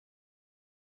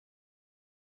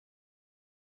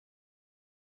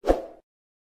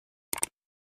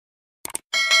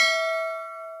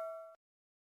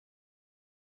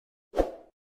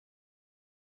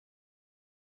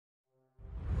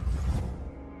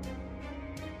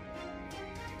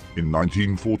In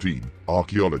 1914,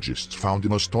 archaeologists found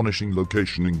an astonishing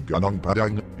location in Gunung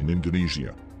Padang, in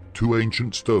Indonesia. Two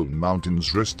ancient stone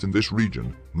mountains rest in this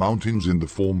region, mountains in the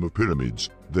form of pyramids.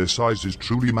 Their size is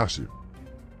truly massive.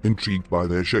 Intrigued by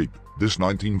their shape, this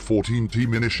 1914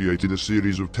 team initiated a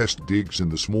series of test digs in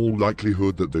the small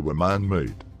likelihood that they were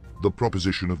man-made. The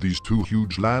proposition of these two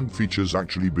huge land features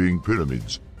actually being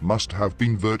pyramids must have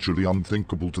been virtually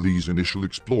unthinkable to these initial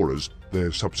explorers.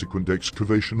 Their subsequent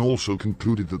excavation also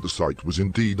concluded that the site was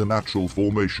indeed a natural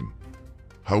formation.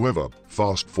 However,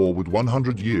 fast forward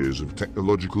 100 years of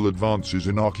technological advances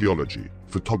in archaeology,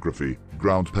 photography,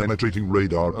 ground-penetrating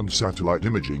radar and satellite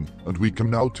imaging, and we can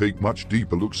now take much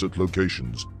deeper looks at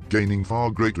locations, gaining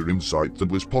far greater insight than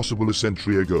was possible a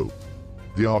century ago.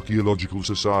 The archaeological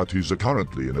societies are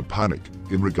currently in a panic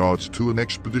in regards to an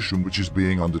expedition which is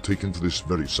being undertaken to this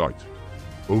very site.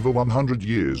 Over 100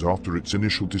 years after its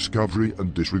initial discovery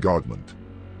and disregardment.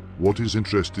 What is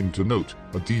interesting to note,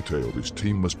 a detail this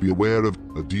team must be aware of,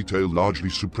 a detail largely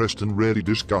suppressed and rarely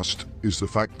discussed, is the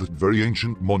fact that very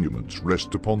ancient monuments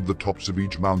rest upon the tops of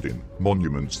each mountain,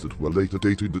 monuments that were later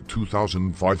dated at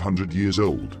 2,500 years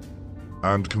old,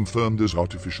 and confirmed as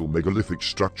artificial megalithic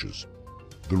structures.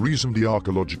 The reason the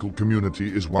archaeological community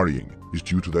is worrying is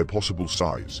due to their possible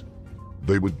size.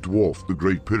 They would dwarf the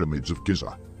Great Pyramids of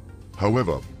Giza.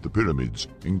 However, the pyramids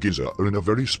in Giza are in a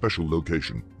very special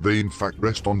location. They in fact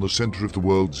rest on the center of the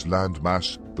world's land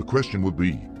mass. The question would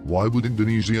be, why would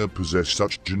Indonesia possess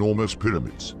such ginormous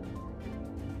pyramids?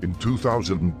 In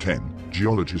 2010,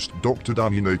 geologist Dr.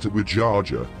 Daninata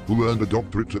Wijaja, who earned a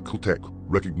doctorate at Caltech,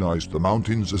 recognized the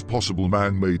mountains as possible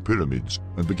man-made pyramids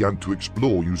and began to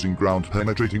explore using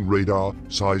ground-penetrating radar,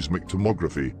 seismic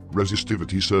tomography,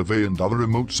 resistivity survey and other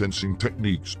remote sensing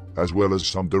techniques, as well as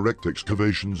some direct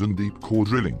excavations and deep core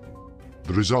drilling.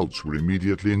 The results were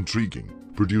immediately intriguing,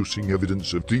 producing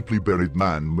evidence of deeply buried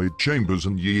man-made chambers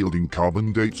and yielding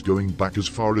carbon dates going back as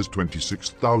far as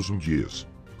 26,000 years.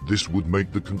 This would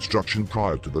make the construction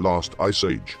prior to the last ice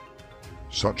age.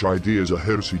 Such ideas are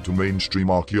heresy to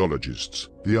mainstream archaeologists.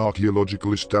 The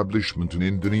archaeological establishment in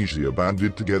Indonesia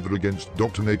banded together against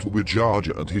Dr. Nata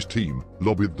Wijaja and his team,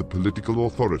 lobbied the political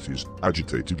authorities,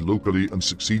 agitated locally and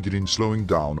succeeded in slowing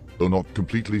down, though not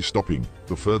completely stopping,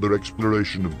 the further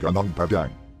exploration of Gunung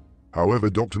Padang. However,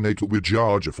 Dr. Nata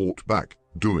Wijaja fought back,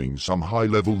 doing some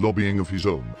high-level lobbying of his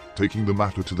own, taking the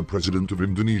matter to the president of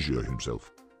Indonesia himself.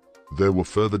 There were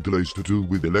further delays to do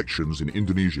with elections in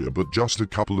Indonesia, but just a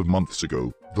couple of months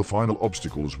ago, the final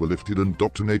obstacles were lifted and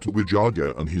Dr. Nata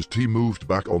Wijaja and his team moved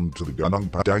back onto the Gunung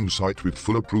Padang site with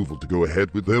full approval to go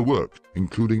ahead with their work,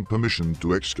 including permission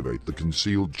to excavate the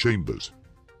concealed chambers.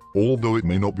 Although it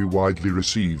may not be widely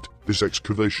received, this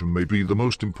excavation may be the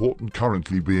most important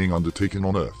currently being undertaken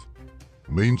on Earth.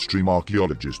 Mainstream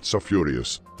archaeologists are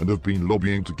furious and have been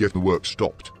lobbying to get the work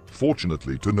stopped,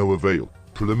 fortunately to no avail.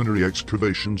 Preliminary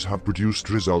excavations have produced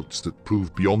results that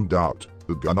prove beyond doubt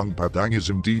that Gunung Padang is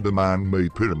indeed a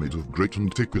man-made pyramid of great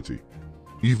antiquity.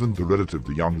 Even the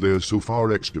relatively young layers so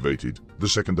far excavated, the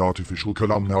second artificial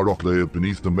columnar rock layer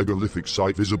beneath the megalithic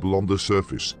site visible on the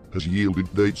surface, has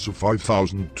yielded dates of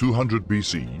 5,200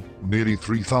 BC, nearly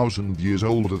 3,000 years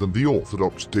older than the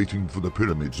orthodox dating for the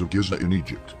pyramids of Giza in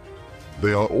Egypt.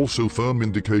 They are also firm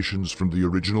indications from the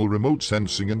original remote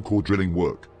sensing and core drilling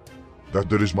work that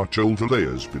there is much older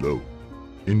layers below.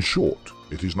 In short,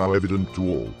 it is now evident to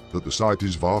all that the site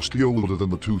is vastly older than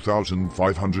the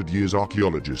 2,500 years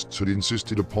archaeologists had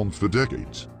insisted upon for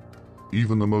decades.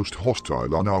 Even the most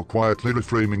hostile are now quietly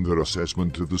reframing their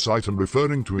assessment of the site and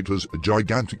referring to it as a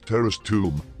gigantic terraced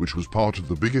tomb, which was part of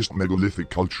the biggest megalithic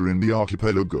culture in the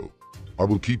archipelago. I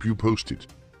will keep you posted.